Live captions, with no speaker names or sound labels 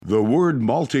The word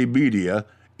multimedia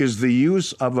is the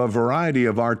use of a variety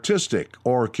of artistic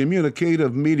or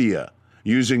communicative media,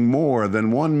 using more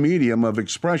than one medium of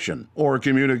expression or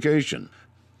communication.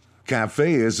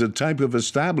 Cafe is a type of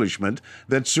establishment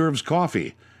that serves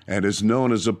coffee and is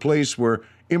known as a place where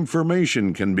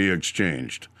information can be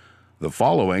exchanged. The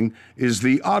following is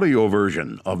the audio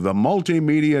version of the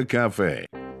Multimedia Cafe.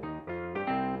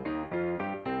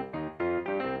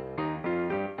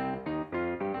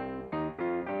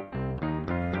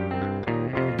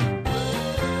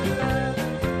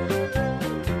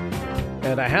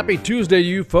 And a happy Tuesday,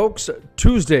 you folks.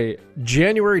 Tuesday,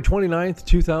 January 29th,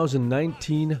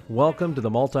 2019. Welcome to the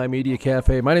Multimedia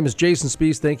Cafe. My name is Jason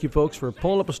Spees. Thank you, folks, for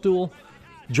pulling up a stool,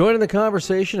 joining the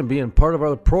conversation, and being part of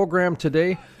our program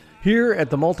today here at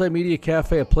the Multimedia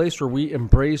Cafe, a place where we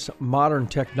embrace modern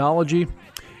technology.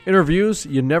 Interviews,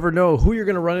 you never know who you're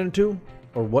going to run into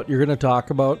or what you're going to talk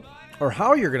about or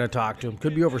how you're going to talk to them.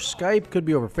 Could be over Skype, could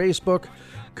be over Facebook,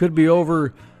 could be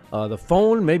over the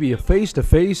phone, maybe a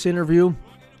face-to-face interview.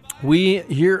 We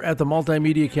here at the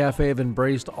Multimedia Cafe have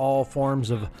embraced all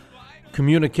forms of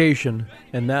communication,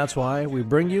 and that's why we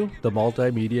bring you the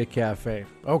Multimedia Cafe.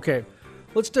 Okay,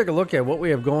 let's take a look at what we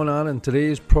have going on in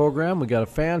today's program. We got a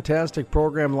fantastic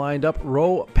program lined up.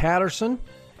 Ro Patterson,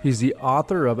 he's the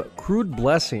author of Crude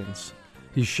Blessings.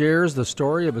 He shares the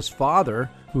story of his father,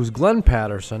 who's Glenn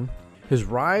Patterson, his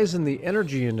rise in the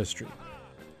energy industry.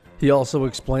 He also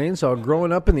explains how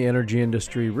growing up in the energy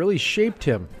industry really shaped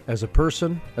him as a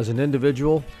person, as an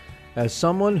individual, as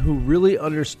someone who really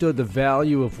understood the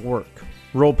value of work.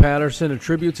 Ro Patterson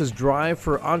attributes his drive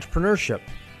for entrepreneurship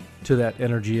to that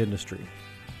energy industry.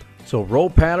 So Ro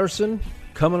Patterson,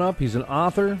 coming up, he's an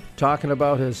author, talking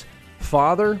about his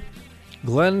father,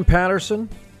 Glenn Patterson.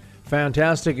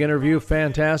 Fantastic interview,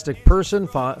 fantastic person,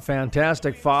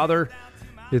 fantastic father.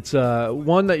 It's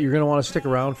one that you're going to want to stick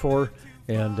around for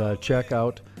and check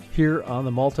out here on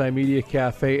the Multimedia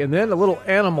Cafe. And then a little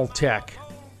animal tech.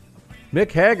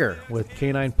 Mick Hager with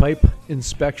Canine Pipe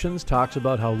Inspections talks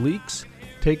about how leaks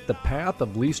take the path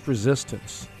of least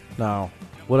resistance. Now,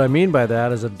 what I mean by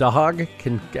that is a dog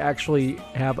can actually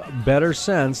have better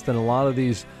sense than a lot of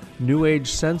these new age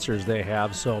sensors they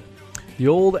have. So the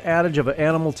old adage of an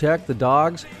animal tech, the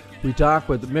dogs, we talk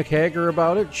with Mick Hager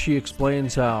about it. She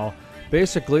explains how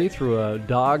basically, through a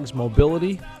dog's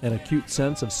mobility and acute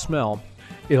sense of smell,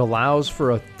 it allows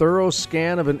for a thorough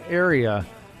scan of an area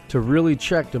to really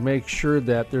check to make sure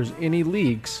that there's any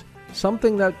leaks,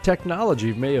 something that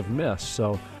technology may have missed.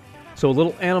 So a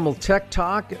little animal tech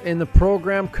talk in the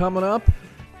program coming up.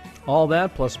 All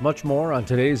that plus much more on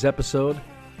today's episode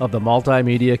of the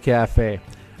Multimedia Cafe.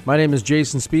 My name is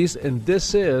Jason Spees, and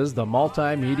this is the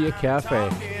Multimedia Cafe.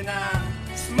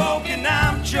 Smoking,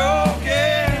 I'm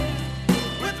joking.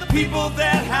 People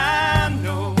that I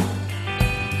know,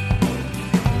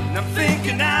 and I'm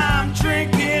thinking, I'm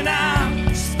drinking,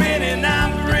 I'm spinning,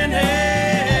 I'm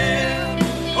grinning.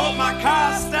 Hope my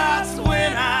car starts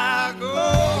when I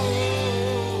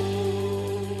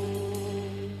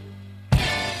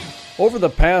go. Over the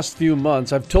past few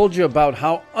months, I've told you about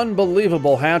how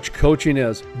unbelievable Hatch coaching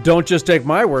is. Don't just take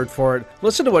my word for it.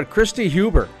 Listen to what Christy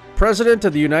Huber, president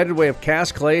of the United Way of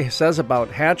Cast Clay, says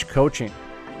about Hatch coaching.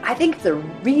 I think it's a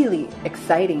really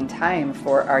exciting time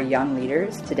for our young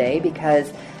leaders today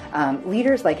because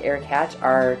leaders like Eric Hatch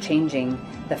are changing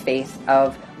the face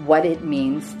of what it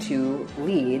means to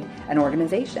lead an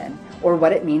organization or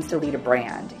what it means to lead a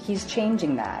brand. He's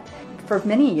changing that. For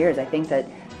many years, I think that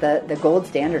the gold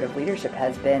standard of leadership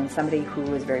has been somebody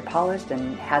who is very polished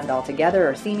and has it all together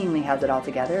or seemingly has it all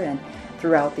together. And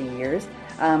throughout the years,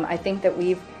 I think that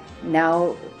we've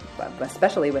now,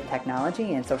 especially with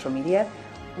technology and social media,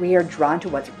 we are drawn to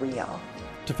what's real.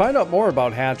 To find out more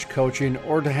about Hatch Coaching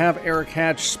or to have Eric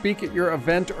Hatch speak at your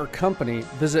event or company,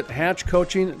 visit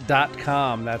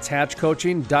hatchcoaching.com. That's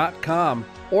hatchcoaching.com.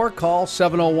 Or call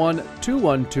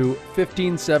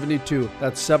 701-212-1572.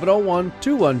 That's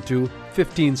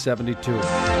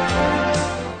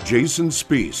 701-212-1572. Jason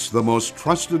Spees, the most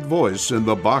trusted voice in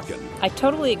the Bakken. I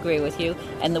totally agree with you.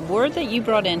 And the word that you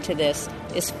brought into this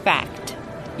is fact.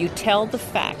 You tell the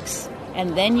facts.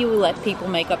 And then you let people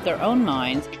make up their own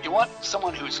minds. You want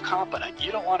someone who's competent.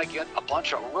 You don't want to get a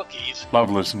bunch of rookies. Love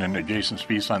listening to Jason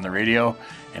Spees on the radio,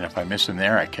 and if I miss him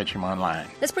there, I catch him online.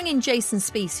 Let's bring in Jason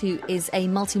Spees, who is a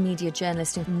multimedia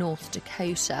journalist in North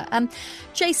Dakota.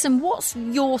 Jason, what's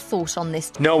your thought on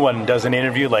this? No one does an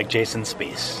interview like Jason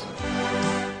Spees.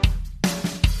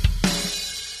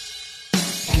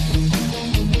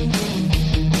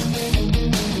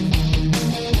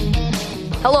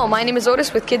 Hello, my name is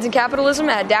Otis with Kids in Capitalism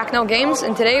at Dacknell Games,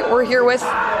 and today we're here with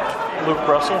Luke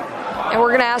Russell. and we're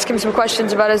going to ask him some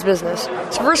questions about his business.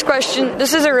 So first question,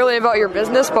 this isn't really about your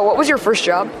business, but what was your first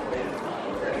job?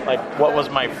 Like, what was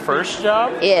my first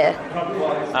job? Yeah.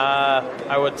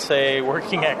 I would say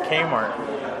working at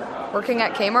Kmart. Working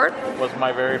at Kmart? Was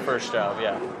my very first job,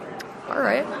 yeah. All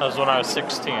right. That was when I was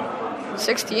 16.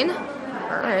 16? All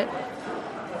right.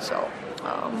 So,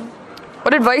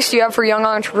 what advice do you have for young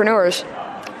entrepreneurs?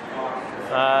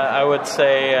 I would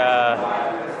say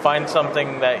find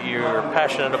something that you're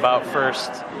passionate about first,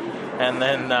 and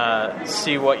then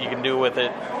see what you can do with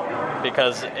it.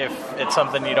 Because if it's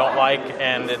something you don't like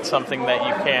and it's something that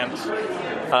you can't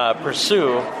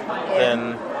pursue,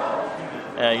 then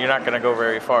you're not going to go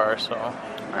very far. So, all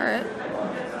right.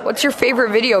 What's your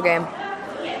favorite video game?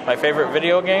 My favorite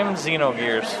video game,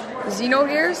 Xenogears.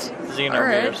 Xenogears?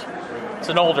 Xenogears. Right. It's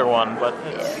an older one, but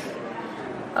it's...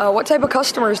 what type of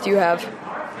customers do you have?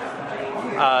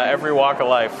 Every walk of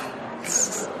life,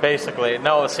 basically.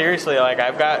 No, seriously, like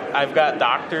I've got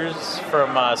doctors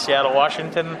from Seattle,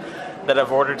 Washington, that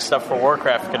have ordered stuff for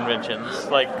Warcraft conventions,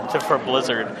 like for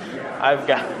Blizzard. I've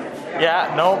got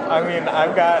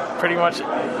pretty much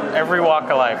every walk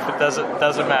of life. It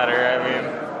doesn't matter. I mean,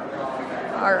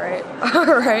 all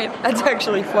right, that's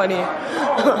actually funny.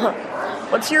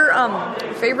 What's your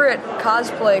favorite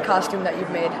cosplay costume that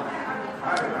you've made?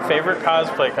 Favorite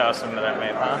cosplay costume that I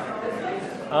made, huh?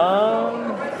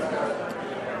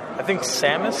 I think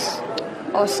Samus.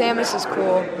 Oh, Samus is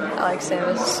cool. I like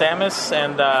Samus. Samus,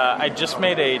 and I just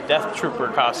made a Death Trooper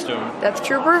costume. Death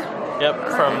Trooper? Yep,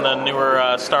 from the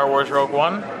newer Star Wars Rogue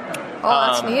One.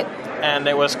 Oh, that's neat. And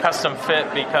it was custom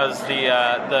fit because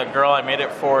the girl I made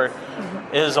it for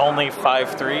is only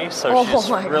 5'3", so she's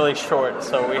really short.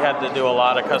 So we had to do a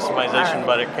lot of customization,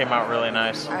 but it came out really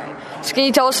nice. All right. So can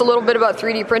you tell us a little bit about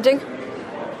 3D printing?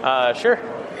 Sure.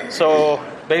 So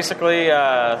basically,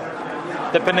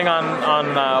 depending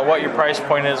on what your price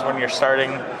point is when you're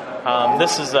starting,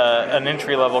 this is an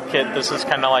entry-level kit. This is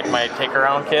kind of like my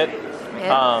take-around kit.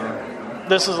 Yeah.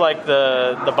 This is like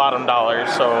the bottom dollar.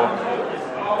 So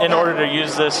in order to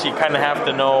use this, you kind of have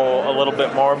to know a little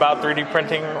bit more about 3D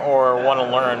printing or want to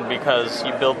learn, because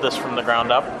you build this from the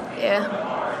ground up. Yeah.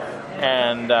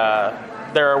 And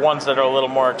there are ones that are a little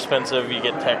more expensive. You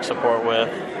get tech support with.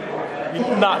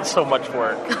 Not so much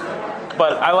work.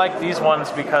 But I like these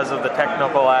ones because of the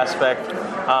technical aspect.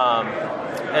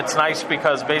 It's nice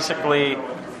because basically,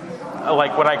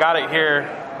 like when I got it here,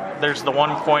 there's the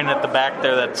one point at the back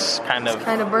there that's kind of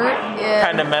burnt,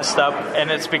 kind of messed up,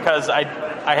 and it's because I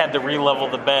had to re-level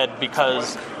the bed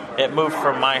because it moved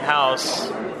from my house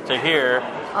to here,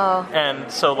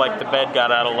 and so like the bed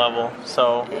got out of level.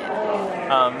 So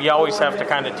you always have to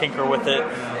kind of tinker with it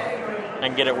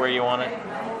and get it where you want it.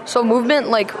 So movement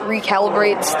like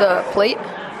recalibrates the plate?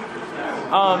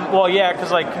 Well, yeah,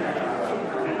 because like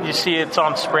you see, it's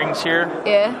on springs here.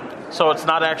 Yeah. So it's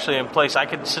not actually in place. I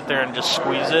could sit there and just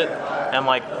squeeze it, and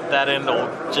like that end will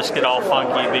just get all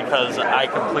funky because I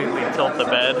completely tilt the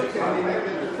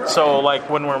bed. So like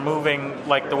when we're moving,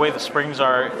 like the way the springs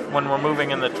are, when we're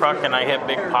moving in the truck and I hit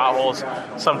big potholes,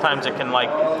 sometimes it can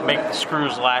like make the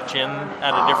screws latch in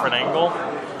at a different angle.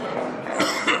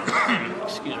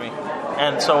 Excuse me.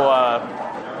 And so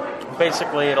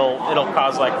basically it'll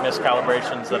cause like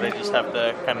miscalibrations that I just have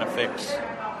to kind of fix.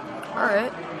 All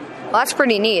right. Well, that's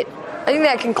pretty neat. I think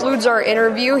that concludes our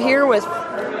interview here with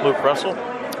Luke Russell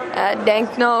at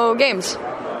Dankno Games.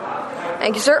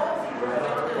 Thank you, sir.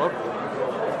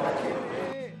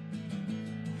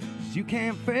 You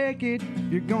can't fake it,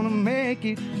 you're gonna make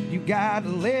it, you gotta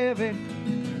live it.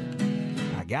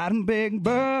 I got a big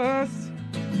bus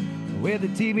with a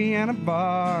TV and a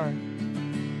bar,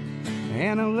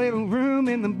 and a little room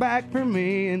in the back for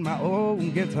me and my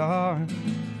old guitar.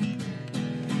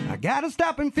 I gotta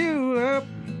stop and fuel up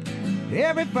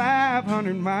every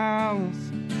 500 miles.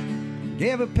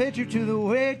 Give a picture to the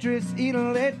waitress, eat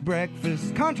a late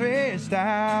breakfast, country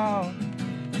style.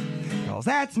 'Cause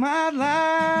that's my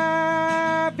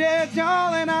life, yeah,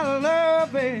 y'all, and I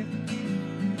love it.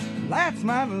 That's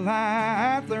my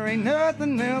life, there ain't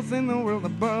nothing else in the world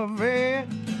above it.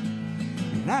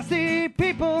 And I see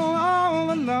people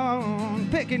all alone,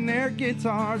 picking their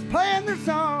guitars, playing their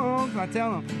songs. I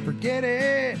tell them, forget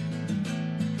it,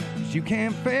 'cause you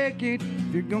can't fake it.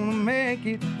 If you're gonna make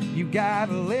it, you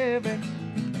gotta live it.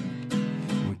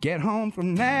 We get home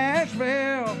from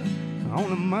Nashville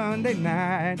on a Monday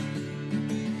night,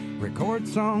 record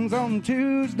songs on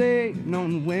Tuesday, and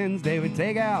on Wednesday we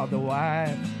take out the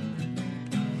wife.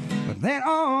 But then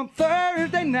on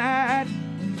Thursday night,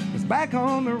 it's back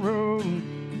on the road.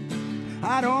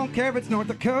 I don't care if it's North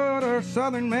Dakota or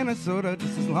southern Minnesota,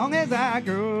 just as long as I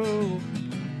go.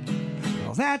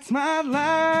 'Cause that's my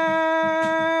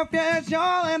life, yes,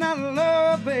 y'all, and I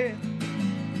love it.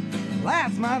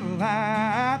 That's my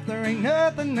life, there ain't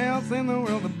nothing else in the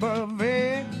world above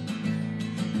it.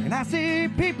 And I see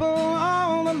people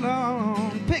all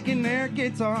alone, picking their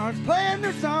guitars, playing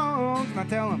their songs, and I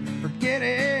tell them, forget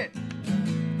it.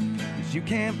 'Cause you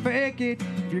can't fake it,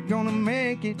 if you're gonna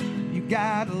make it, you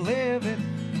gotta live it.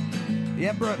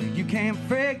 Yeah, brother, you can't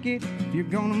fake it, if you're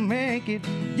gonna make it,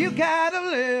 you gotta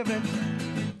live it.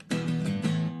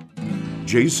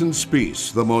 Jason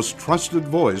Spiess, the most trusted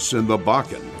voice in the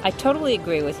Bakken. I totally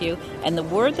agree with you, and the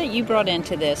word that you brought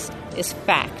into this is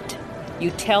fact.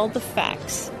 You tell the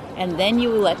facts, and then you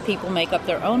let people make up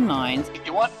their own minds.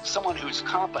 You want someone who's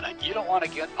competent. You don't want to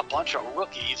get a bunch of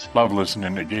rookies. Love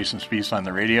listening to Jason Spiess on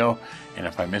the radio, and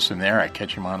if I miss him there, I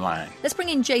catch him online. Let's bring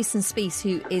in Jason Spiess,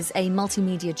 who is a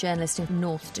multimedia journalist in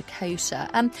North Dakota.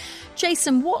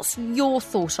 Jason, what's your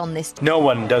thought on this? No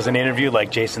one does an interview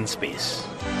like Jason Spiess.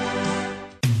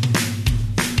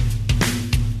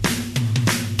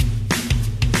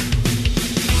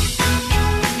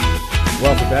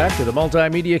 Welcome back to the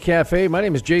Multimedia Cafe. My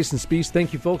name is Jason Spiess.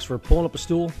 Thank you, folks, for pulling up a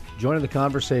stool, joining the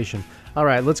conversation. All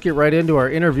right, let's get right into our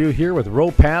interview here with Roe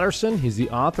Patterson. He's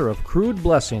the author of Crude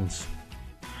Blessings.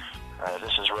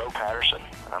 This is Roe Patterson.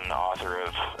 I'm the author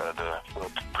of the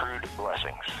book Crude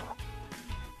Blessings.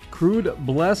 Crude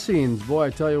Blessings. Boy, I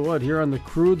tell you what, here on the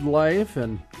crude life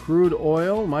and crude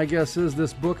oil, my guess is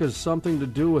this book has something to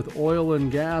do with oil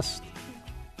and gas.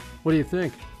 What do you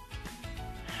think?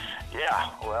 Yeah,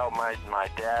 well, my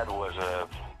dad was a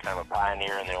kind of a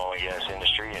pioneer in the oil and gas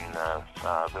industry and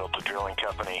built a drilling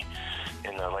company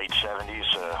in the late 70s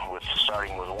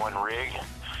starting with one rig.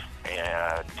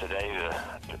 And today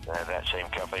that same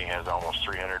company has almost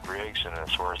 300 rigs and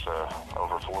it's worth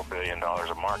over $4 billion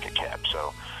of market cap.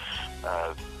 So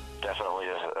definitely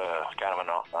kind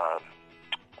of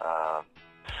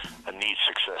a neat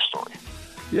success story.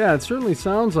 Yeah, it certainly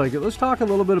sounds like it. Let's talk a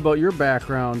little bit about your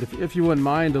background, if you wouldn't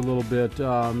mind a little bit.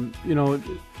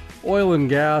 Oil and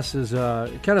gas is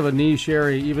kind of a niche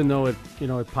area, even though it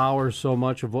powers so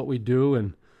much of what we do.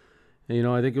 And,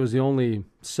 I think it was the only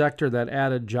sector that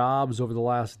added jobs over the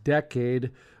last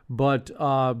decade. But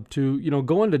to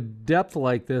go into depth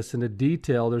like this, into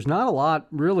detail, there's not a lot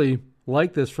really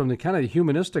like this from the kind of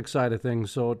humanistic side of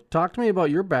things. So talk to me about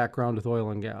your background with oil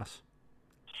and gas.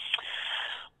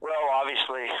 Well,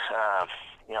 obviously,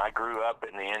 I grew up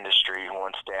in the industry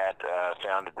once Dad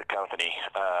founded the company.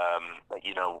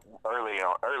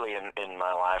 Early in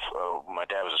my life, my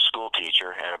dad was a school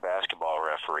teacher and a basketball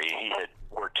referee. He had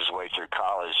worked his way through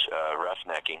college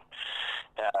roughnecking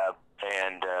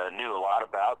and knew a lot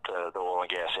about the oil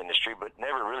and gas industry, but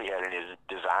never really had any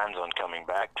designs on coming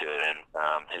back to it. And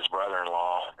his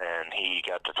brother-in-law and he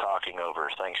got to talking over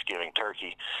Thanksgiving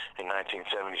turkey in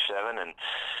 1977 and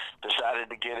decided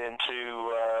to get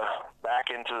back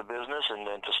into the business and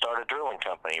then to start a drilling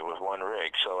company with one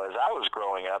rig. So as I was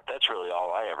growing up, that's really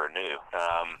all I ever knew.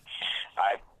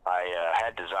 I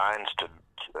had designs to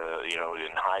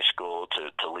in high school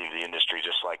to leave the industry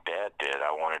just like Dad did.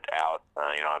 I wanted out.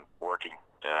 I'm working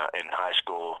in high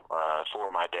school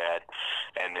for my dad,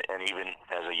 and even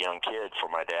as a young kid for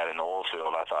my dad in the oil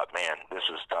field. I thought, man, this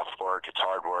is tough work. It's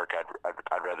hard work.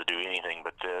 I'd rather do anything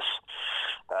but this.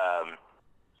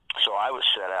 So I was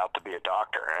set out to be a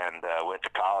doctor and went to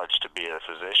college to be a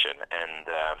physician. And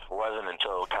it wasn't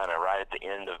until kind of right at the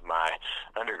end of my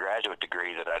undergraduate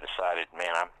degree that I decided,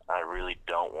 man, I really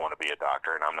don't want to be a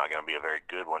doctor, and I'm not going to be a very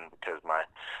good one because I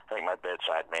think my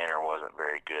bedside manner wasn't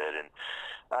very good. And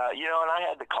and I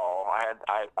had the call.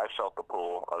 I felt the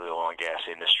pull of the oil and gas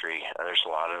industry. There's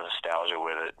a lot of nostalgia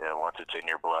with it. Once it's in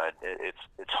your blood,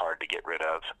 it's hard to get rid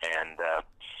of. And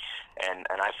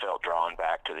I felt drawn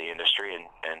back to the industry,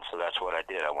 and so that's what I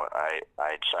did.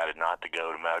 I decided not to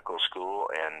go to medical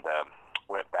school and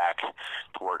went back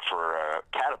to work for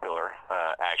Caterpillar,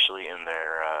 actually in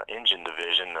their engine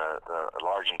division, the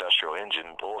large industrial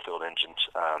engine, oil field engines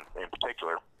in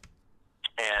particular.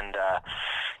 And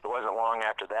it wasn't long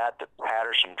after that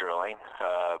Patterson Drilling,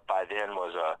 by then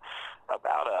was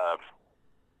about a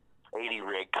 80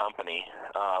 rig company,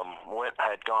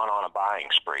 had gone on a buying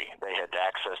spree. They had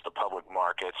accessed the public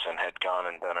markets and had gone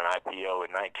and done an IPO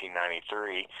in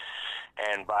 1993.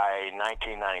 And by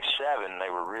 1997, they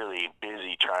were really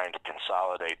busy trying to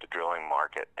consolidate the drilling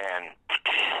market. And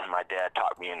my dad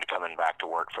talked me into coming back to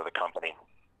work for the company.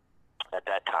 at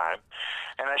that time.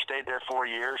 And I stayed there 4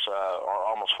 years, or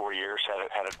almost 4 years.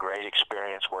 Had a great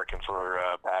experience working for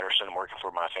Patterson, working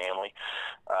for my family.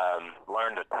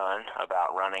 Learned a ton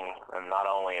about running not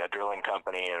only a drilling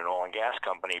company and an oil and gas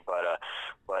company, but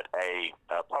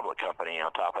a public company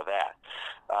on top of that.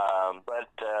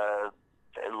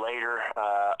 Later,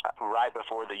 right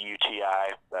before the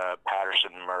UTI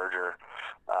Patterson merger,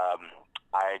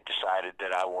 I decided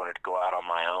that I wanted to go out on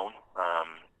my own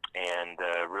and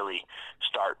really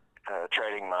start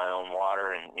treading my own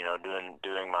water and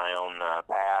doing my own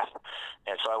path.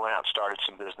 And so I went out and started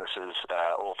some businesses,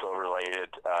 oil field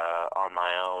related, on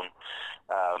my own,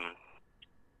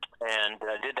 and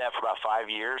did that for about 5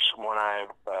 years. When I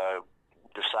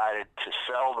decided to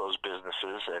sell those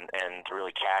businesses and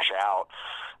really cash out,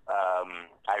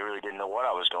 I really didn't know what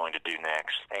I was going to do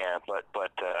next.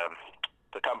 But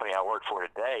the company I work for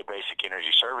today, Basic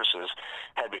Energy Services,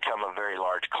 had become a very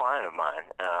large client of mine.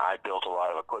 I built a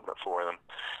lot of equipment for them,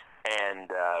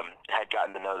 and had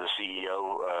gotten to know the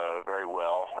CEO very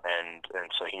well, and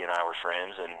so he and I were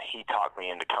friends, and he talked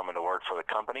me into coming to work for the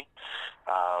company,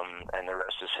 and the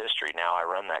rest is history. Now I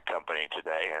run that company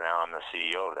today, and now I'm the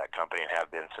CEO of that company and have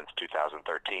been since 2013.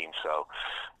 So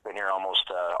been here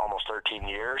almost 13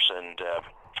 years, and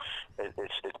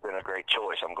it's been a great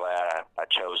choice. I'm glad I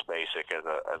chose Basic as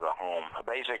a home.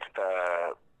 Basic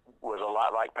was a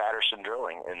lot like Patterson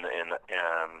Drilling in the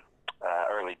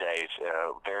early days.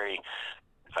 Very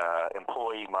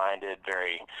employee-minded,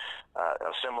 very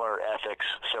similar ethics,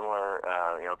 similar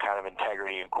kind of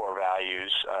integrity and core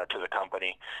values to the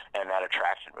company, and that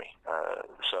attracted me.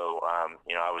 So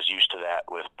I was used to that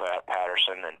with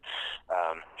Patterson, and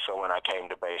so when I came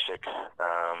to Basic,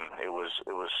 it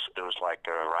was like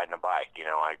riding a bike.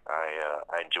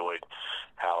 I enjoyed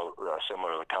how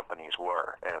similar the companies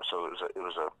were, and so it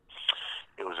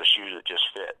was a shoe that just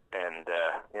fit. And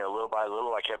little by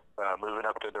little, I kept moving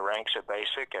up through the ranks at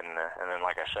Basic, and then,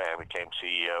 like I say, I became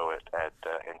CEO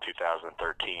in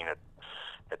 2013 at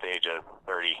the age of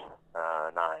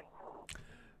 39.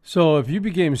 So, if you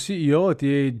became CEO at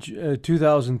the age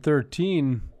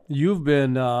 2013, you've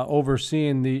been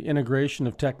overseeing the integration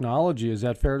of technology. Is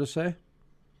that fair to say?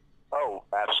 Oh,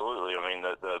 absolutely. I mean,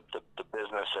 the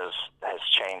business has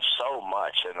changed so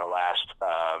much in the last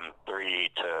 3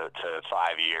 to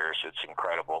 5 years. It's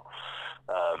incredible.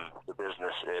 The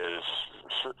business is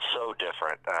so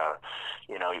different.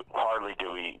 Hardly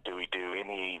do we do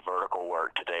any vertical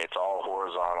work today. It's all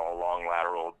horizontal, long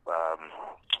lateral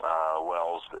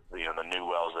wells. The new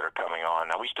wells that are coming on.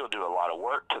 Now we still do a lot of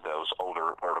work to those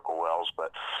older vertical wells,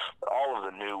 but all of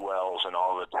the new wells and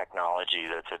all of the technology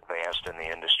that's advanced in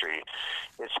the industry,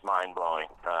 it's mind blowing.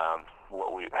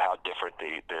 How different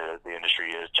the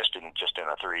industry is just in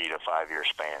a 3 to 5 year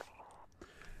span.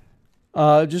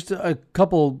 Just a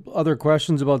couple other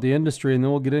questions about the industry, and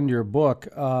then we'll get into your book.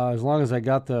 As long as I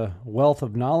got the wealth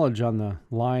of knowledge on the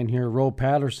line here, Roe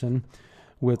Patterson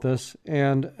with us,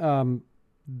 and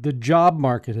the job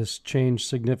market has changed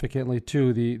significantly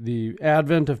too. The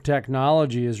advent of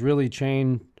technology has really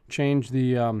changed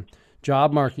the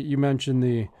job market. You mentioned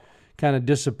the kind of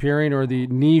disappearing or the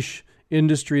niche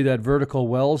industry that vertical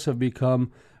wells have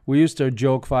become. We used to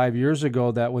joke 5 years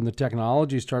ago that when the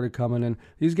technology started coming in,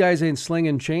 these guys ain't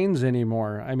slinging chains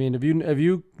anymore. I mean, have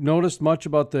you noticed much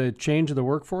about the change of the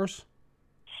workforce?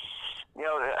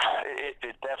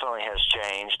 It definitely has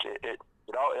changed.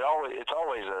 It's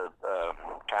always a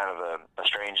kind of a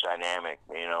strange dynamic.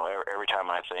 Every time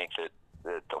I think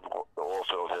that the oil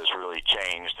field has really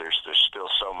changed, there's still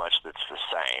so much that's the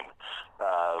same.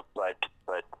 But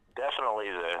definitely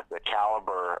the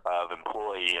caliber of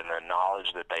employee and the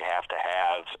knowledge that they have to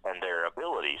have and their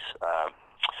abilities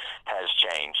has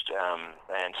changed.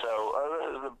 And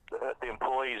so the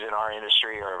employees in our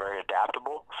industry are very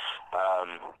adaptable.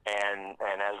 And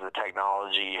as the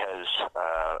technology has,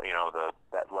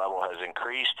 that level has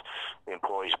increased, the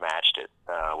employees matched it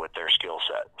with their skill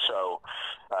set. So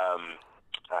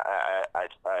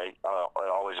it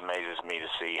always amazes me to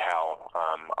see how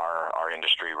our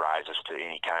industry rises to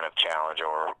any kind of challenge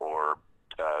or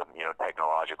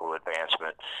technological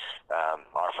advancement.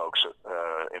 Our folks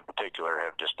in particular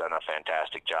have just done a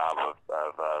fantastic job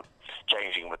of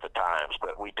changing with the times,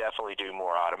 but we definitely do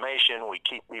more automation. We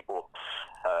keep people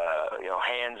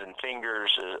hands and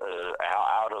fingers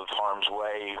out of harm's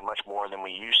way much more than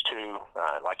we used to.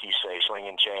 Like you say,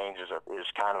 slinging chains is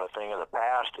kind of a thing of the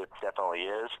past. It definitely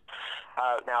is.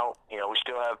 Now, we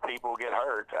still have people get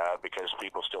hurt because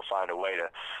people still find a way to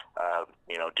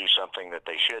do something that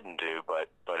they shouldn't do. But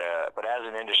as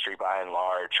an industry, by and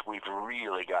large, we've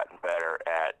really gotten better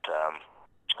at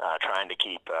trying to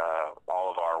keep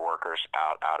all of our workers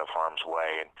out of harm's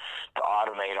way, and to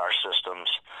automate our systems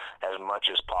as much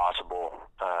as possible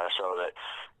so that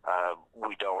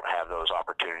we don't have those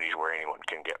opportunities where anyone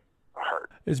can get hurt.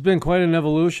 It's been quite an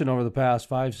evolution over the past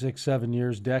 5, 6, 7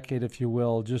 years, decade, if you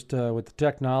will, just with the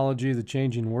technology, the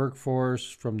changing workforce,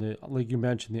 from the, like you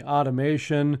mentioned, the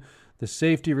automation, the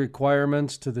safety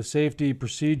requirements to the safety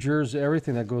procedures,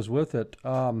 everything that goes with it.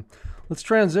 Let's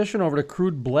transition over to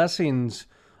Crude Blessings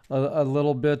a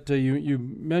little bit. You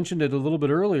mentioned it a little bit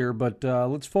earlier, but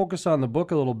let's focus on the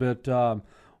book a little bit.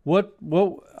 What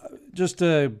just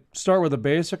to start with a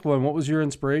basic one, what was your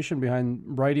inspiration behind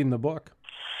writing the book?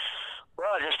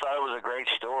 Well, I just thought it was a great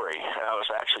story. I was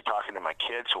actually talking to my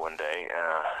kids one day.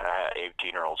 I had an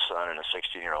 18-year-old son and a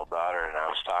 16-year-old daughter, and I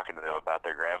was talking to them about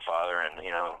their grandfather and,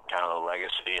 kind of the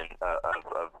legacy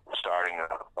of starting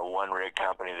a one-rig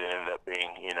company that ended up being,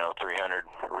 300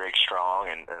 rigs strong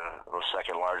and the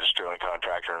second largest drilling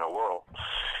contractor in the world.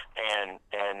 And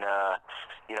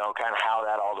kind of how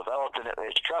that all developed. And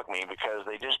it struck me because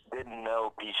they just didn't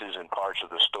know pieces and parts of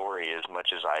the story as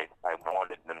much as I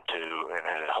wanted them to and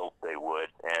had hoped they would.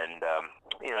 And,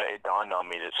 it dawned on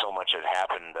me that so much had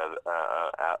happened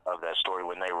of that story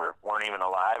when they weren't even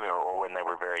alive or when they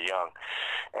were very young.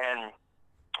 And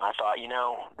I thought,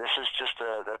 this is just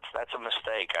that's a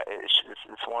mistake.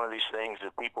 It's one of these things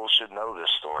that people should know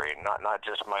this story, not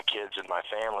just my kids and my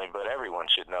family, but everyone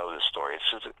should know this story. It's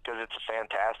just because it's a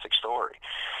fantastic story,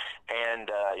 and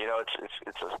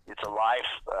it's a life.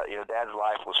 Dad's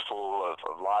life was full of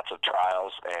lots of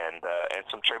trials and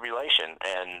some tribulation,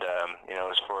 and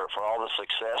as for all the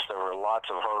success, there were lots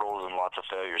of hurdles and lots of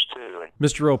failures too.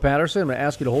 Mr. Roe Patterson, I'm going to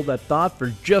ask you to hold that thought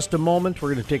for just a moment.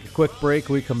 We're going to take a quick break.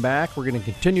 When we come back, we're going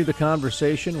to continue the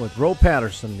conversation with Roe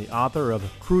Patterson, the author of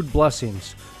Crude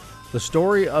Blessings, the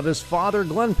story of his father,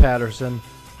 Glenn Patterson,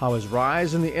 how his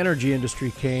rise in the energy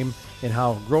industry came, and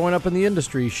how growing up in the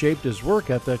industry shaped his work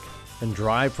ethic and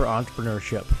drive for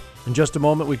entrepreneurship. In just a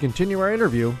moment, we continue our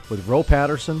interview with Roe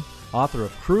Patterson, author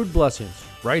of Crude Blessings,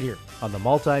 right here on the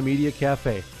Multimedia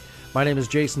Cafe. My name is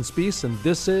Jason Spiess, and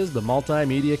this is the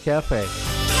Multimedia Cafe.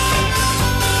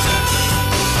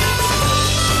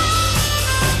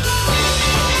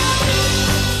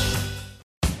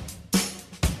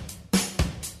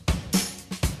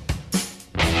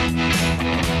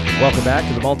 Welcome back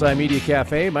to the Multimedia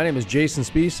Cafe. My name is Jason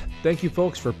Spiess. Thank you,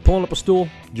 folks, for pulling up a stool,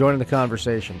 joining the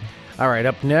conversation. All right,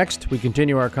 up next, we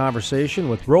continue our conversation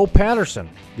with Roe Patterson,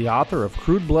 the author of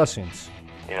Crude Blessings.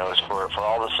 As for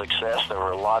all the success, there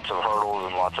were lots of hurdles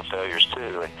and lots of failures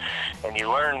too, and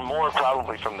you learn more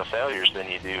probably from the failures than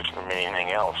you do from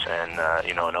anything else, and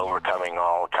and overcoming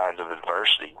all kinds of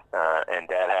adversity. And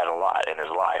Dad had a lot in his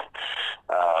life,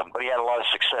 but he had a lot of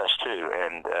success too,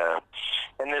 and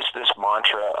this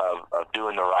mantra of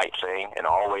doing the right thing and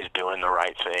always doing the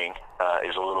right thing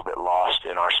is a little bit lost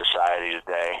in our society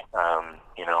today.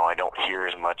 I don't hear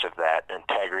as much of that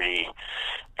integrity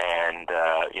and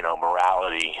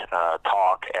morality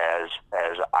talk as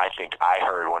I think I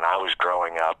heard when I was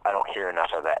growing up. I don't hear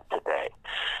enough of that today,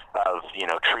 of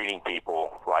treating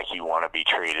people like you want to be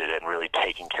treated and really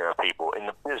taking care of people in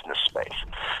the business space,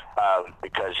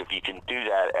 because if you can do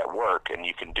that at work and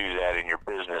you can do that in your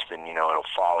business, then it'll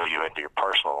follow you into your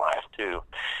personal life too.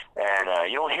 And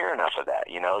you don't hear enough of that.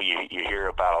 You hear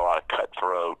about a lot of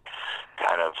cutthroat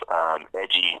kind of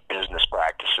edgy business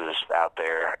practices out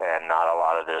there, and not a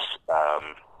lot of this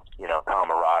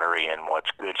camaraderie and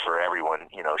what's good for everyone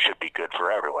should be good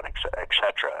for everyone,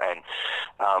 etc.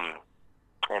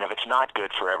 And if it's not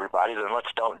good for everybody, then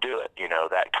let's don't do it.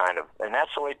 That kind of, and that's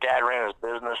the way Dad ran his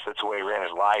business. That's the way he ran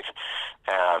his life.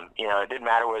 It didn't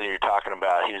matter whether you're talking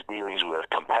about his dealings with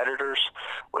competitors,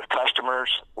 with customers,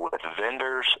 with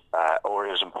vendors, or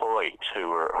his employees who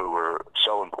were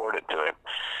so important to him.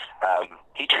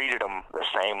 He treated them the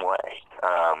same way.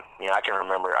 I can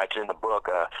remember, it's in the book,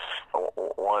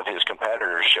 one of his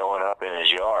competitors showing up in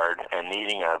his yard and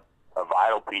needing a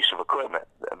vital piece of equipment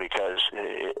because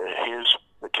his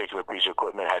particular piece of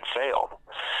equipment had failed,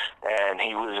 and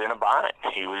he was in a bind.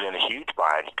 He was in a huge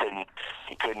bind.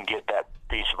 He couldn't get that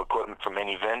piece of equipment from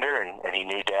any vendor, and he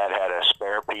knew Dad had a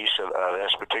spare piece of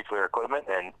this particular equipment,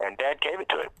 and Dad gave it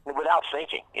to him without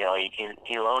thinking.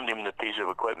 He loaned him the piece of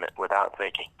equipment without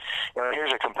thinking.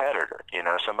 Here's a competitor,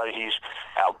 somebody he's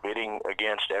outbidding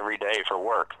against every day for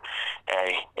work,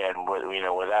 and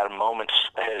without a moment's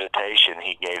hesitation,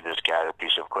 he gave this guy the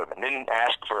piece of equipment. Didn't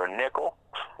ask for a nickel,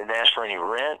 didn't ask for any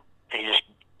rent. He just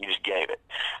gave it,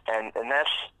 and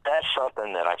that's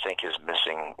something that I think is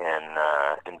missing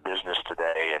in business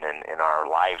today, and in our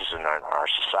lives and in our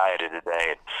society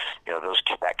today.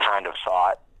 That kind of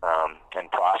thought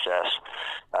and process.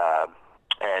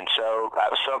 And so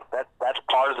that's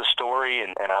part of the story,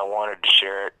 and I wanted to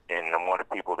share it, and I wanted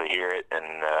people to hear it, and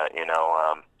and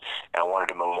I wanted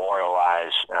to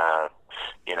memorialize,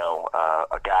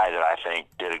 a guy that I think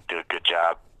did a good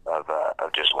job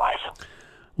of just life.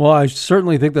 Well, I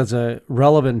certainly think that's a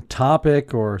relevant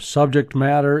topic or subject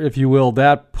matter, if you will,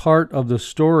 that part of the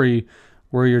story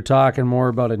where you're talking more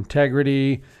about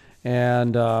integrity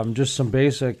and just some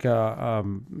basic,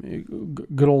 good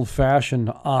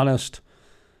old-fashioned, honest,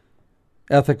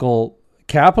 ethical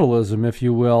capitalism, if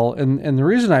you will. And the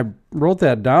reason I wrote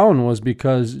that down was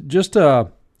because just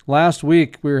last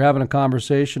week we were having a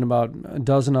conversation, about a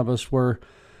dozen of us were,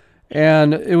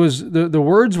 and it was the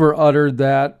words were uttered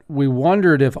that we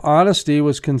wondered if honesty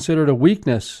was considered a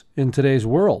weakness in today's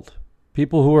world.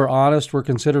 People who are honest were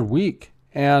considered weak.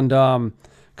 And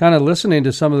kind of listening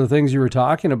to some of the things you were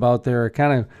talking about there, it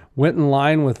kind of went in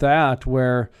line with that,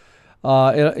 where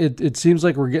it seems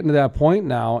like we're getting to that point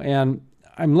now. And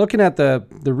I'm looking at the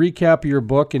recap of your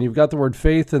book, and you've got the word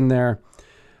faith in there.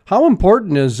 How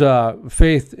important is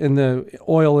faith in the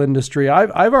oil industry?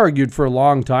 I've argued for a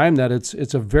long time that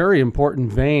it's a very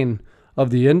important vein of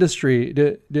the industry.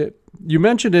 You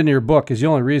mentioned in your book, is the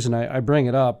only reason I bring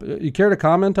it up. You care to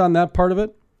comment on that part of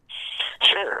it?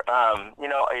 Sure.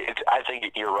 I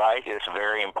think you're right. It's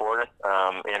very important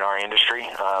in our industry,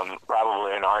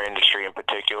 probably in our industry in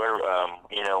particular.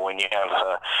 When you have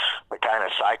the kind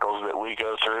of cycles that we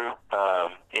go through,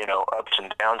 ups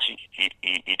and downs,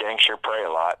 you dang sure pray a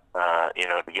lot,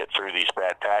 to get through these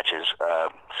bad patches.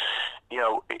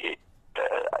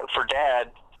 For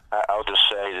Dad, I'll just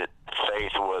say that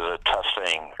faith was a tough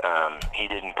thing. He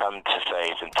didn't come to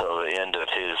faith until the end of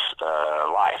his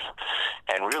life,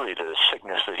 and really the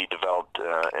sickness that he developed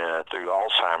through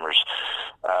Alzheimer's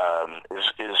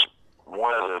is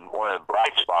one of the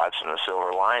bright spots, and the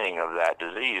silver lining of that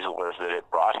disease was that it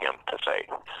brought him to faith.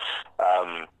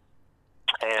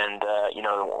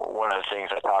 One of the things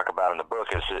I talk about in the book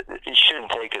is that it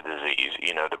shouldn't take a disease,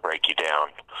 to break you down.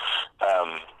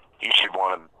 You should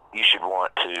want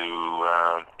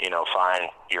to find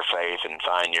your faith and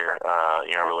find your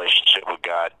relationship with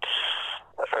God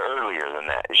earlier than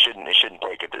that. It shouldn't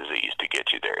take a disease to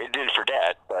get you there. It did for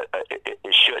Dad, but it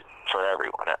should for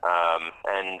everyone.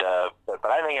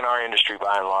 But I think in our industry,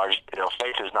 by and large,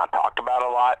 faith is not talked about a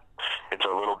lot. It's a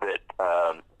little bit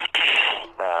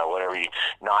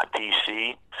not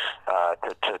PC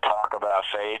to talk about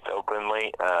faith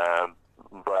openly.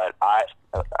 But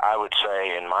I would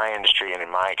say in my industry and in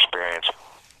my experience,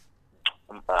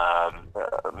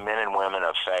 men and women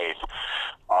of faith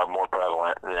are more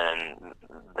prevalent than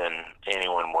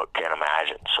anyone can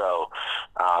imagine. So,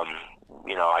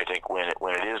 I think when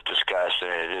it is discussed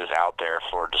and it is out there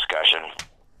for discussion,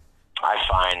 I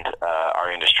find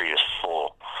our industry is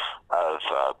full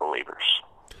of believers.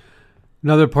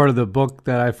 Another part of the book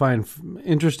that I find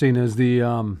interesting is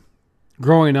the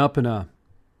growing up in an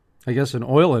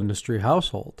oil industry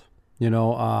household.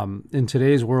 In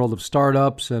today's world of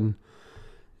startups, and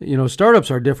startups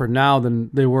are different now than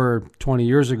they were 20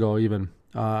 years ago. Even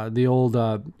the old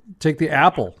take the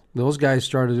Apple; those guys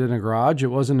started in a garage. It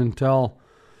wasn't until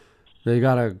they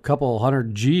got a couple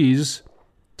hundred G's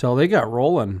till they got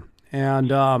rolling.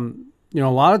 And a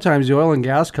lot of times the oil and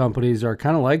gas companies are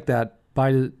kind of like that.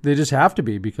 They just have to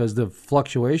be, because the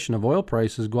fluctuation of oil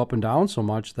prices go up and down so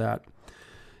much that,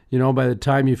 by the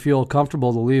time you feel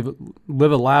comfortable to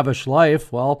live a lavish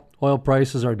life, well, oil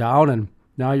prices are down and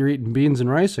now you're eating beans and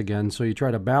rice again. So you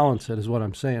try to balance it, is what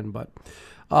I'm saying. But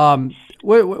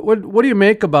what do you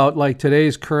make about like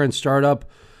today's current startup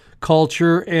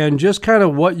culture and just kind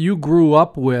of what you grew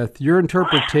up with, your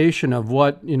interpretation of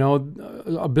what,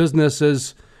 a business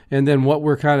is, and then what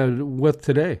we're kind of with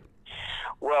today?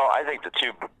 Well, I think the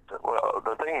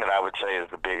thing that I would say is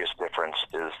the biggest difference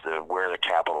is where the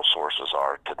capital sources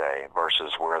are today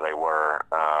versus where they were,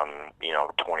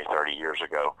 20, 30 years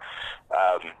ago.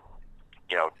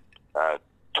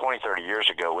 20, 30 years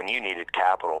ago, when you needed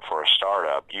capital for a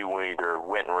startup, you either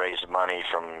went and raised money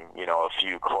from, a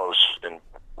few close and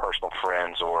personal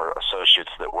friends or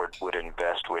associates that would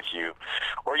invest with you,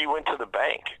 or you went to the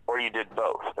bank, or you did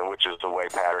both, which is the way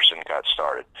Patterson got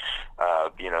started.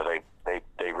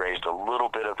 They raised a little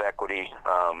bit of equity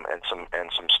and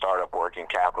some startup working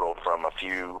capital from a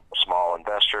few small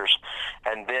investors,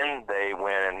 and then they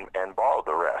went and borrowed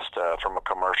the rest from a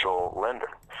commercial lender.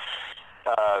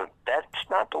 That's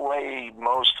not the way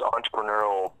most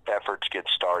entrepreneurial efforts get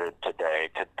started today.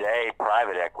 Today,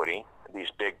 private equity, these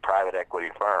big private equity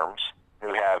firms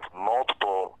who have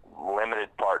multiple limited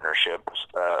partnerships,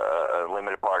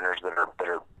 limited partners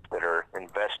that are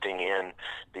investing in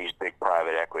the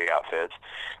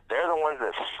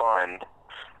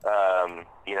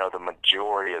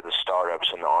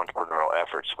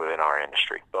experts within our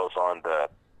industry, both on the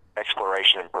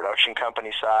exploration and production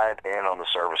company side and on the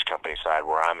service company side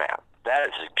where I'm at. That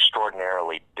is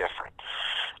extraordinarily different.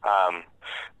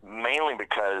 Mainly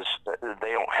because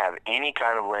they don't have any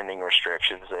kind of lending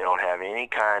restrictions. They don't have any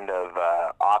kind of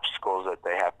obstacles that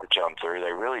they have to jump through.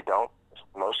 They really don't,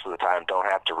 most of the time, don't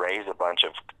have to raise a bunch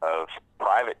of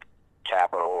private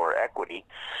capital or equity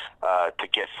to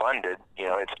get funded. You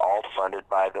know, it's all funded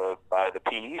by the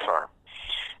PE firm.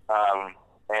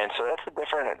 And so that's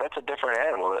a different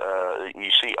animal.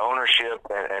 You see ownership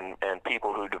and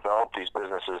people who develop these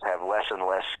businesses have less and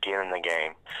less skin in the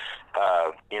game.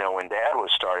 You know, when Dad was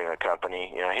starting the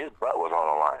company, you know, his butt was on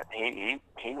the line.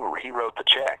 He wrote the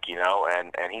check, you know,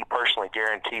 and he personally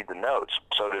guaranteed the notes.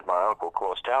 So did my uncle,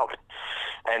 Close Talbot.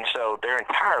 And so their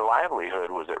entire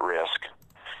livelihood was at risk.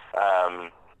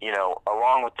 You know,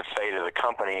 along with the fate of the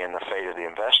company and the fate of the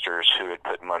investors who had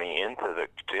put money into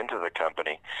the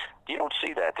company. You don't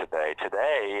see that today.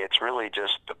 Today, it's really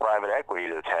just the private equity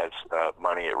that has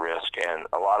money at risk, and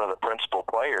a lot of the principal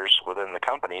players within the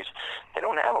companies, they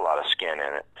don't have a lot of skin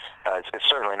in it. It's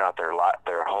certainly not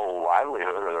their whole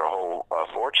livelihood or their whole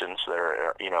fortunes that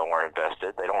are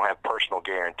invested. They don't have personal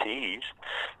guarantees,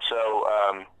 so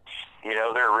you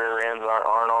know, their rear ends aren't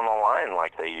on the line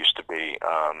like they used to be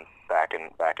back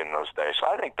in those days. So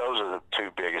I think those are the two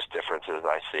biggest differences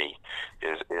I see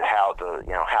is how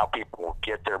how people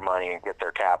get their money and get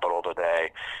their capital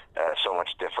today. So much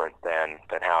different than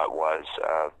how it was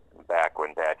back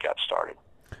when Dad got started.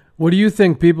 What do you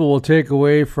think people will take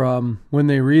away from when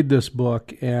they read this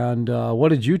book, and what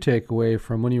did you take away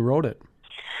from when you wrote it?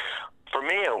 For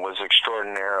me, it was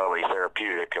extraordinarily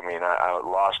therapeutic. I mean, I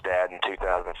lost Dad in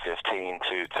 2015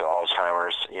 to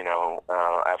Alzheimer's, you know,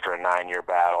 after a 9-year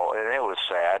battle, and it was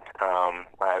sad.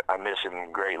 I miss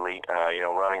him greatly, you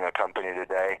know, running a company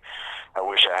today. I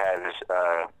wish I had his,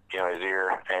 his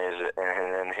ear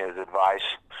and his advice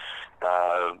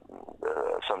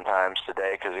sometimes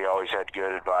today, because he always had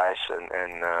good advice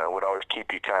and would always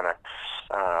keep you kind of,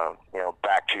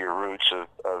 back to your roots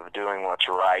of doing what's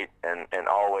right and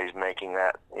always making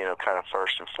that, kind of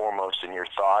first and foremost in your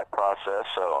thought process.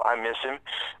 So I miss him,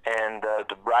 and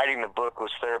writing the book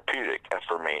was therapeutic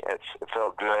for me. It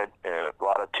felt good, and a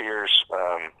lot of tears,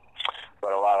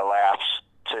 but a lot of laughs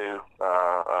too,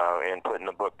 in putting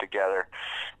the book together.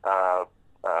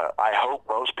 I hope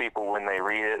most people, when they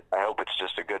read it, I hope it's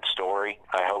just a good story.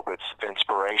 I hope it's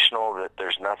inspirational, that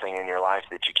there's nothing in your life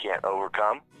that you can't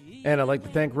overcome. And I'd like to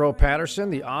thank Ro Patterson,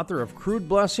 the author of Crude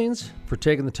Blessings, for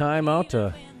taking the time out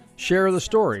to share the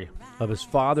story of his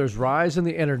father's rise in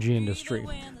the energy industry.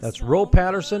 That's Ro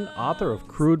Patterson, author of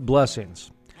Crude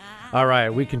Blessings. All right,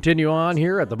 we continue on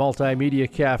here at the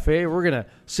MultiMedia Cafe. We're going to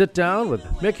sit down with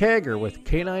Mick Hager with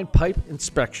Canine Pipe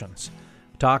Inspections.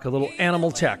 Talk a little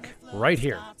animal tech right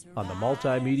here on the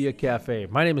MultiMedia Cafe.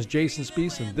 My name is Jason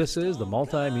Spees, and this is the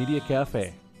MultiMedia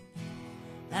Cafe.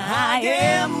 I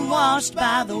am washed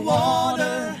by the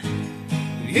water,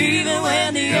 even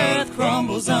when the earth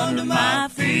crumbles under my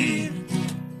feet.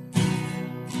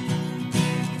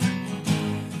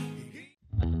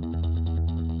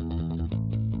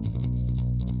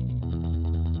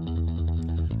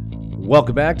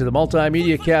 Welcome back to the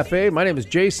MultiMedia Cafe. My name is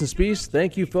Jason Spees.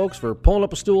 Thank you, folks, for pulling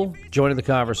up a stool, joining the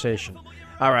conversation.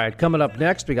 All right, coming up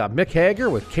next, we got Mick Hager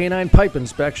with Canine Pipe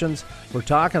Inspections. We're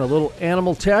talking a little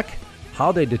animal tech,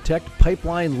 how they detect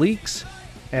pipeline leaks,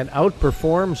 and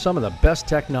outperform some of the best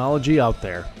technology out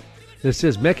there. This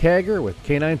is Mick Hager with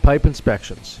Canine Pipe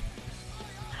Inspections.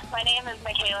 My name is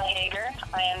Michaela Hager.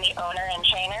 I am the owner and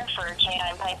trainer for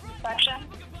Canine Pipe Inspection.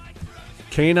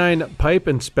 Canine pipe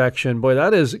inspection. Boy,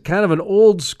 that is kind of an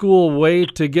old school way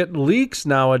to get leaks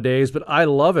nowadays, but I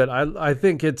love it. I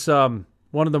think it's one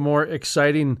of the more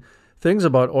exciting things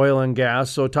about oil and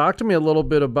gas. So talk to me a little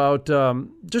bit about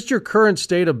just your current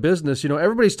state of business. You know,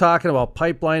 everybody's talking about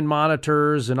pipeline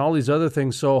monitors and all these other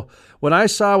things. So when I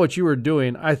saw what you were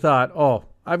doing, I thought, oh,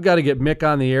 I've got to get Mick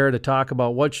on the air to talk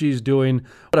about what she's doing.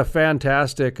 What a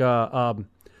fantastic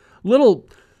little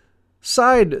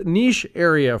side niche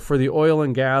area for the oil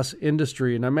and gas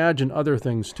industry, and I imagine other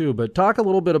things too. But talk a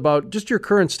little bit about just your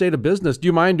current state of business. Do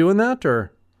you mind doing that,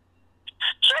 or?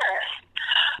 Sure.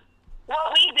 What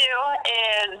we do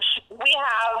is we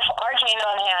have our chain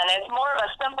on hand. It's more of a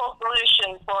simple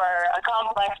solution for a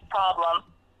complex problem.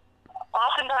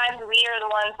 Oftentimes we are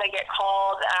the ones that get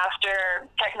called after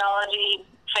technology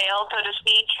fails, so to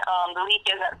speak. The leak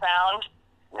isn't found,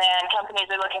 and companies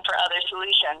are looking for other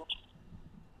solutions.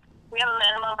 We have a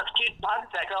minimum of 2 dogs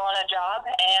that go on a job,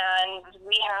 and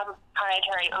we have a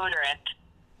proprietary odorant.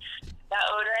 That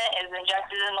odorant is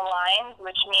injected in the lines,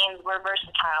 which means we're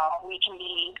versatile.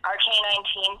 Our canine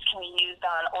teams can be used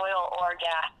on oil or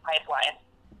gas pipelines.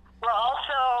 We're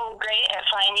also great at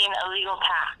finding illegal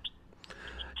packs.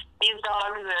 These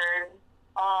dogs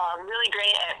are really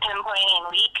great at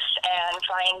pinpointing leaks and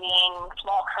finding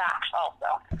small cracks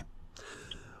also.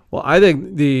 Well, I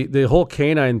think the whole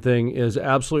canine thing is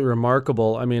absolutely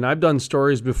remarkable. I mean, I've done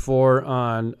stories before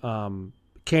on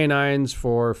canines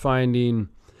for finding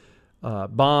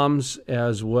bombs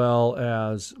as well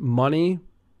as money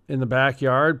in the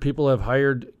backyard. People have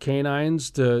hired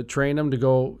canines to train them to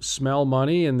go smell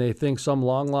money, and they think some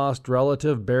long-lost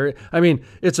relative buried. I mean,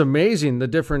 it's amazing the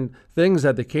different things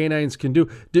that the canines can do.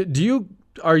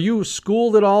 Are you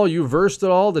schooled at all? Are you versed at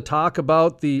all to talk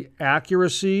about the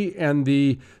accuracy and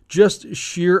the just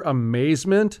sheer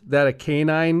amazement that a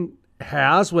canine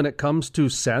has when it comes to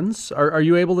sense? Are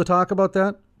you able to talk about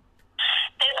that?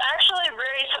 It's actually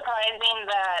very surprising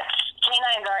that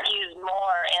canines aren't used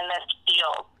more in this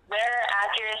field. Their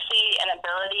accuracy and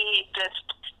ability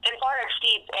it far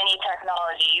exceeds any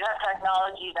technology. You have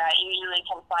technology that usually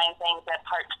can find things at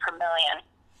parts per million.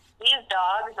 These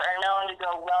dogs are known to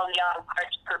go well beyond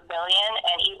parts per billion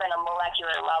and even a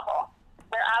molecular level.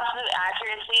 Their absolute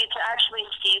accuracy to actually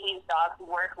see these dogs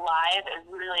work live is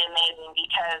really amazing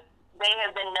because they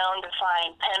have been known to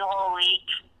find pinhole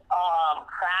leaks,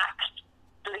 cracks,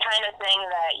 the kind of thing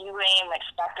that you wouldn't even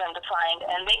expect them to find,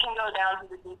 and they can go down to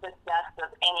the deepest depths of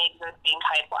any existing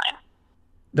pipeline.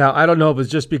 Now, I don't know if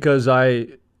it's just because I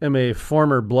am a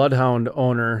former bloodhound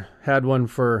owner, had one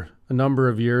for a number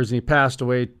of years, and he passed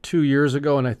away 2 years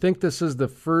ago, and I think this is the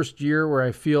first year where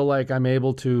I feel like I'm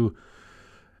able to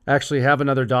actually have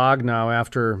another dog now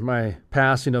after my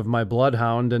passing of my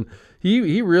bloodhound, and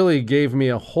he really gave me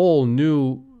a whole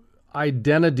new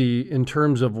identity in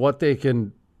terms of what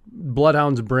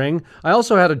bloodhounds bring. I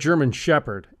also had a German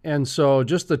Shepherd, and so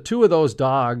just the two of those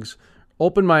dogs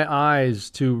opened my eyes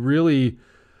to really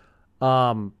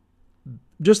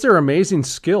just their amazing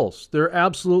skills. They're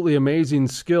absolutely amazing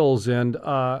skills, and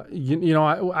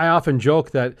I often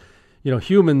joke that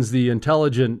humans, the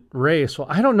intelligent race. Well,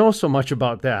 I don't know so much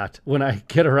about that when I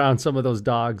get around some of those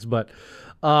dogs, but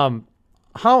how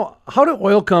do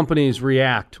oil companies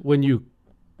react when you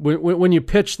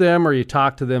pitch them or you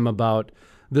talk to them about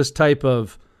this type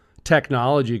of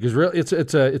technology? Because really,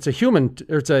 it's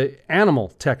a animal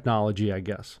technology, I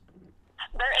guess.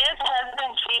 There is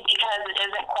hesitancy because it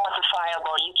isn't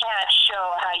quantifiable. You can't show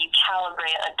how you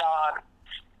calibrate a dog.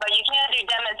 But you can do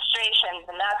demonstrations,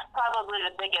 and that's probably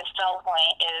the biggest sell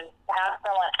point, is to have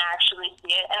someone actually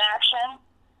see it in action.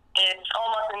 It's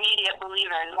almost immediate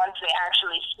believers once they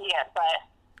actually see it, but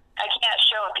I can't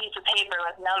show a piece of paper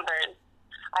with numbers.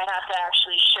 I have to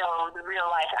actually show the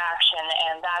real-life action,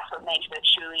 and that's what makes it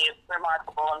truly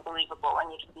remarkable and believable when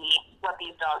you see what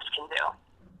these dogs can do.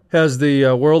 Has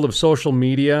the world of social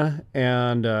media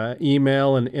and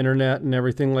email and internet and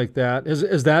everything like that,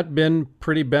 has that been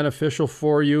pretty beneficial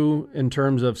for you in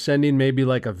terms of sending maybe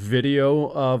like a video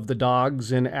of the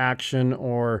dogs in action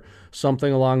or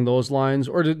something along those lines?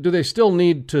 Or do they still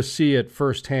need to see it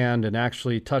firsthand and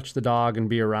actually touch the dog and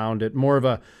be around it? More of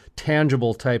a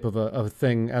tangible type of a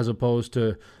thing as opposed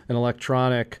to an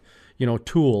electronic,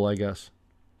 tool, I guess.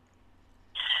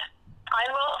 I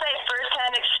will say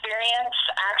firsthand experience,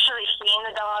 actually seeing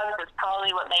the dogs is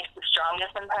probably what makes the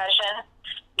strongest impression,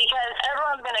 because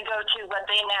everyone's going to go to what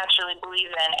they naturally believe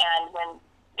in, and when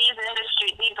these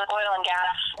oil and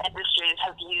gas industries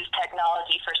have used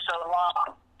technology for so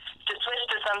long, to switch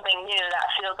to something new, that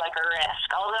feels like a risk.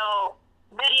 Although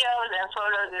videos and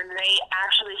photos are great,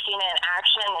 actually seeing it in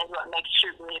action is what makes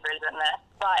true believers in this.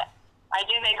 But I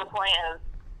do make a point of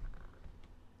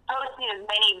posting as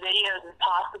many videos as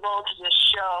possible to just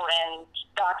show and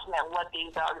document what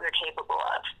these dogs are capable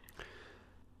of.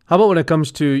 How about when it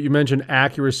comes to, you mentioned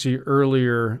accuracy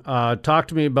earlier, talk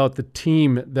to me about the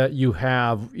team that you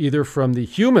have, either from the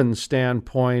human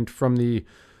standpoint, from the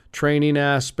training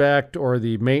aspect or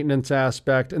the maintenance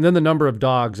aspect, and then the number of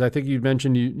dogs. I think you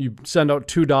mentioned you send out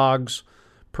 2 dogs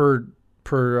per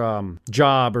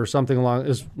job or something along,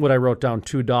 is what I wrote down,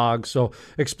 2 dogs. So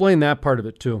explain that part of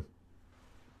it too.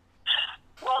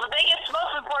 Well, the biggest,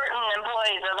 most important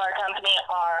employees of our company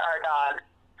are our dogs.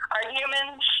 Our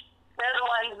humans, they're the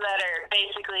ones that are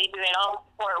basically doing all the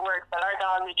support work, but our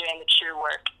dogs are doing the true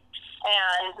work.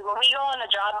 And when we go on the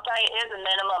job site, it is a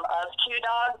minimum of 2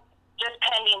 dogs, just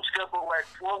pending scope of work.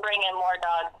 We'll bring in more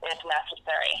dogs if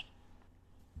necessary.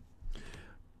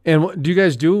 And do you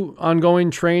guys do ongoing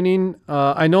training?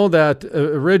 I know that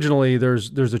originally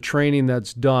there's a training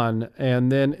that's done,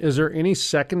 and then is there any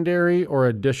secondary or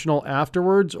additional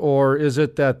afterwards, or is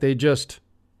it that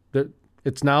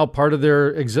it's now part of their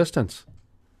existence?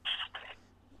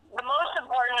 The most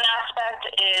important aspect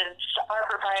is our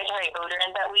proprietary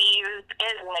odorant that we use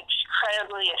is an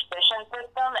incredibly efficient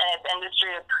system, and it's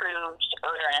industry-approved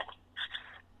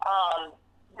odorant.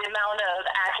 The amount of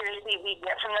accuracy we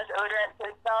get from this odorant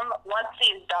system, once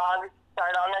these dogs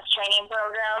start on this training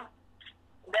program,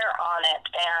 they're on it,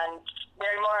 and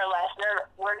they're more or less, their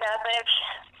work ethic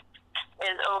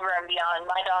is over and beyond.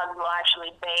 My dogs will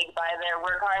actually beg by their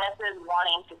work harnesses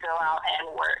wanting to go out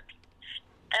and work.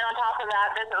 And on top of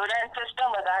that, this odorant system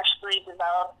was actually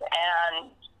developed and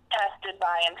tested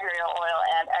by Imperial Oil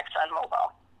and ExxonMobil.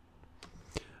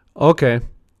 Okay,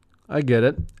 I get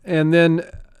it. And then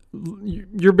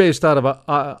you're based out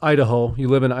of Idaho. You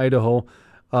live in Idaho.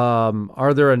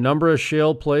 Are there a number of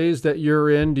shale plays that you're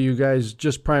in? Do you guys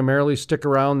just primarily stick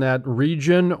around that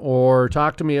region, or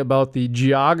talk to me about the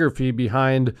geography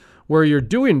behind where you're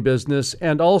doing business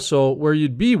and also where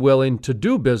you'd be willing to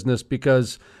do business?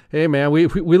 Because, hey, man, we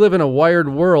live in a wired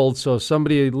world, so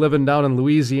somebody living down in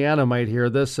Louisiana might hear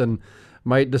this and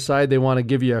might decide they want to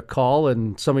give you a call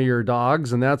and some of your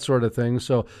dogs and that sort of thing.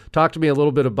 So talk to me a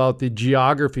little bit about the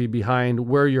geography behind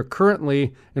where you're currently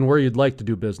and where you'd like to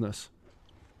do business.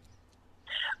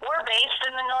 We're based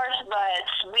in the north, but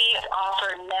we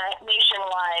offer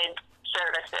nationwide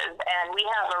services, and we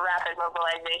have a rapid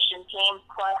mobilization team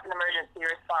plus an emergency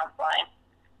response line.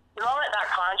 The moment that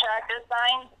contract is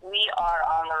signed, we are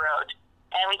on the road.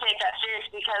 And we take that serious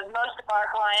because most of our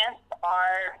clients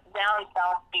are down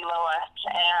south below us,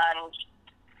 and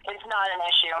it's not an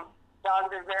issue.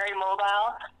 Dogs are very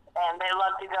mobile, and they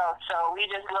love to go. So we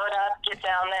just load up, get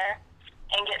down there,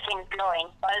 and get things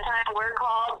going. By the time we're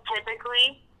called,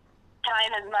 typically,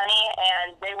 time is money,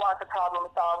 and they want the problem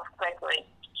solved quickly.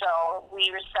 So we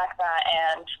respect that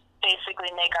and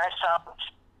basically make ourselves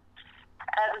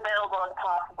as available as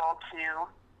possible to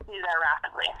do that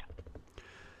rapidly.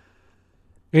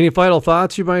 Any final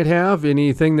thoughts you might have?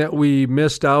 Anything that we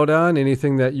missed out on?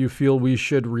 Anything that you feel we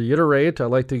should reiterate? I'd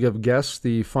like to give guests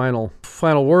the final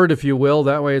word, if you will.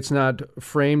 That way it's not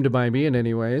framed by me in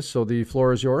any way. So the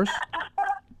floor is yours.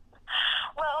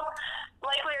 Well,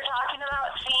 like we were talking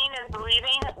about, seeing is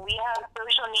believing. We have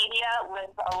social media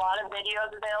with a lot of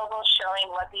videos available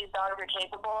showing what these dogs are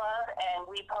capable of, and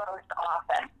we post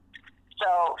often.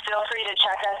 So feel free to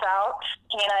check us out,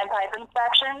 Canine Pipe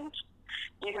Inspections.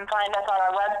 You can find us on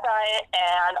our website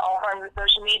and all forms of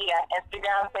social media,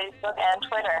 Instagram, Facebook, and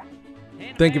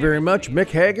Twitter. Thank you very much, Mick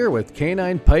Hager with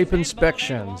Canine Pipe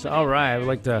Inspections. All right, I'd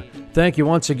like to thank you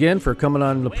once again for coming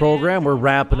on the program. We're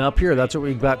wrapping up here. That's what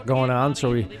we've got going on. So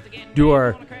we do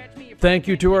our thank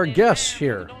you to our guests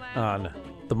here on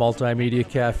the Multimedia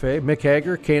Cafe, Mick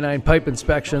Hager, Canine Pipe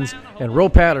Inspections, and Ro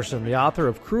Patterson, the author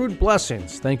of Crude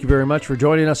Blessings. Thank you very much for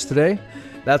joining us today.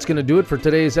 That's going to do it for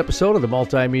today's episode of the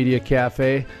Multimedia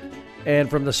Cafe. And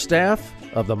from the staff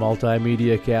of the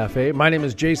Multimedia Cafe, my name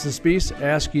is Jason Spees,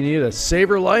 asking you to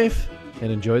savor life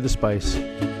and enjoy the spice.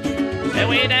 That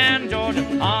way down in Georgia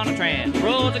on a train. The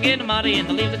roads are getting muddy and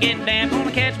the leaves are getting damp.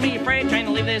 Gonna catch me a freight train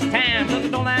to leave this town. Took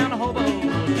it all down to hobos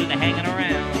till they're hanging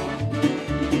around.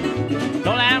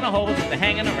 All down to hobos till they're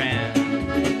hanging around.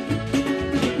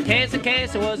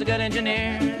 Case was a good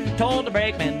engineer. Told the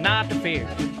brakeman not to fear.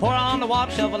 Pour on the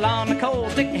water, shovel on the coal.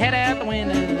 Stick your head out the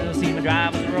window, see my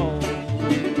drivers roll.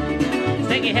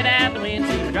 Stick your head out the window,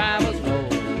 see my drivers roll.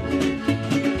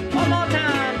 One more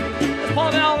time. Let's pull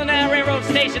it on the now railroad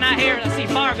station. I hear and I see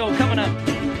Fargo coming up.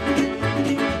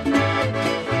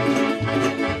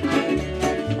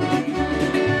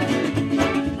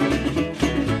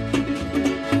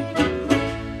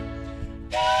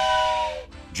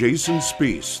 Jason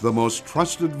Spees, the most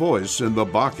trusted voice in the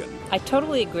Bakken. I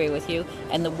totally agree with you.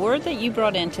 And the word that you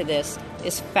brought into this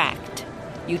is fact.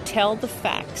 You tell the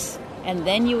facts, and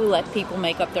then you let people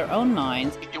make up their own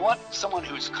minds. You want someone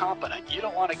who's competent. You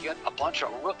don't want to get a bunch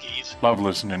of rookies. Love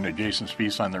listening to Jason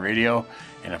Spees on the radio,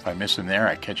 and if I miss him there,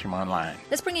 I catch him online.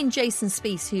 Let's bring in Jason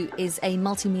Spees, who is a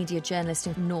multimedia journalist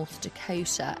in North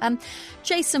Dakota.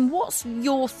 Jason, what's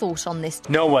your thought on this?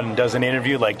 No one does an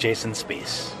interview like Jason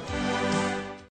Spees.